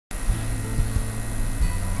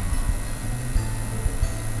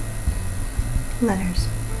Letters.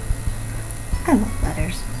 I love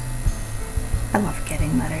letters. I love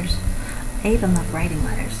getting letters. I even love writing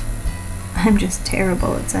letters. I'm just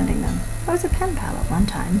terrible at sending them. I was a pen pal at one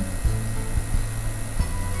time.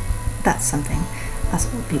 That's something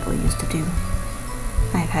us old people used to do.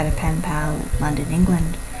 I've had a pen pal in London,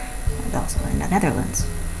 England, and also in the Netherlands.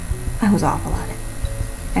 I was awful at it.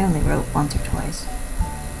 I only wrote once or twice.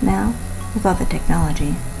 Now, with all the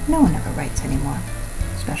technology, no one ever writes anymore,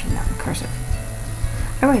 especially not in cursive.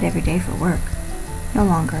 I write every day for work. No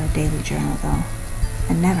longer a daily journal, though,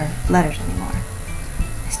 and never letters anymore.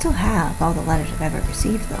 I still have all the letters I've ever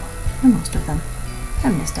received, though, or most of them.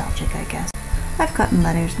 I'm nostalgic, I guess. I've gotten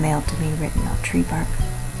letters mailed to me written on tree bark,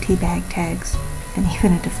 tea bag tags, and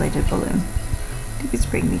even a deflated balloon. These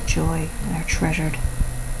bring me joy and are treasured.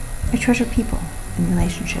 I treasure people and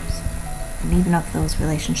relationships, and even if those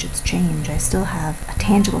relationships change, I still have a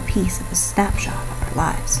tangible piece of a snapshot of our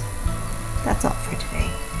lives. That's all for today.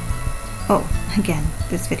 Oh, again,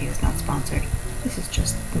 this video is not sponsored. This is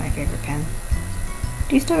just my favorite pen.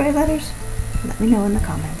 Do you still write letters? Let me know in the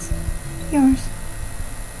comments. Yours,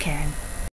 Karen.